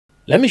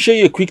Let me show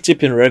you a quick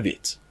tip in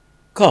Revit.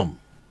 Come.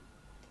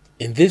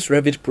 In this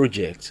Revit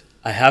project,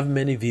 I have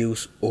many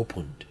views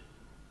opened.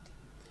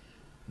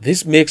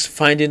 This makes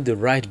finding the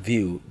right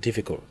view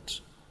difficult.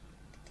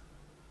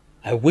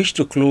 I wish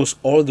to close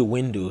all the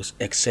windows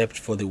except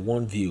for the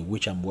one view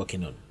which I'm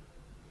working on.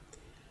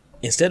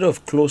 Instead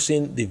of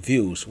closing the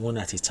views one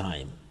at a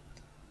time,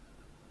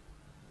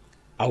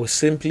 I will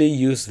simply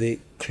use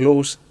the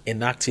Close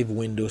Inactive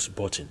Windows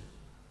button.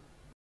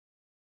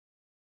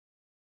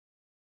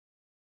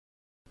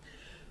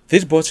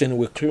 This button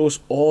will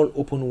close all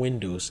open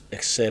windows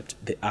except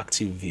the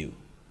active view.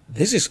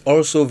 This is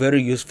also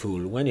very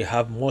useful when you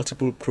have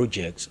multiple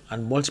projects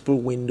and multiple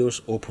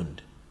windows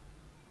opened.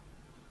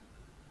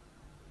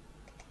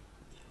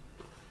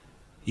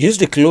 Use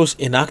the Close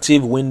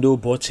Inactive Window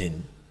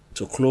button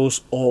to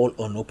close all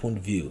unopened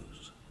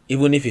views,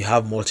 even if you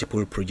have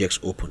multiple projects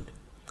opened.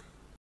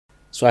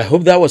 So I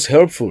hope that was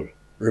helpful.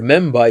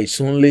 Remember, it's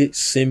only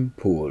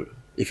simple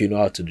if you know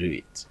how to do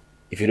it.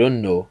 If you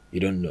don't know, you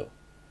don't know.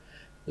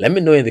 Let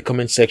me know in the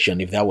comment section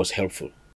if that was helpful.